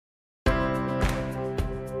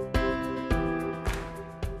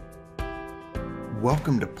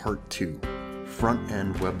Welcome to Part 2,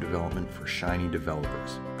 Front-End Web Development for Shiny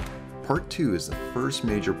Developers. Part 2 is the first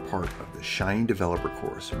major part of the Shiny Developer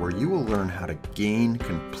course where you will learn how to gain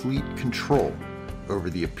complete control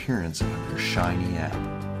over the appearance of your Shiny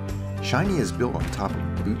app. Shiny is built on top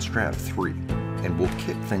of Bootstrap 3 and will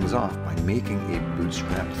kick things off by making a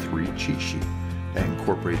Bootstrap 3 cheat sheet that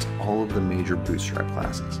incorporates all of the major Bootstrap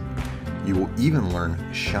classes. You will even learn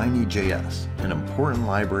Shiny.js, an important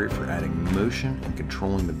library for adding motion and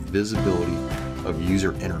controlling the visibility of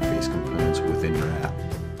user interface components within your app.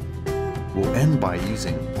 We'll end by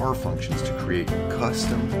using R functions to create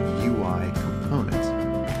custom UI components.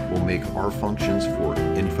 We'll make R functions for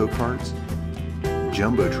info cards,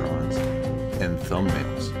 jumbotrons, and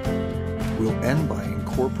thumbnails. We'll end by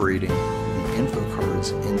incorporating the info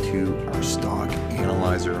cards into our stock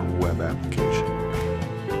Analyzer web application.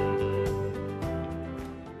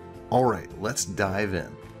 Alright, let's dive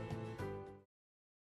in.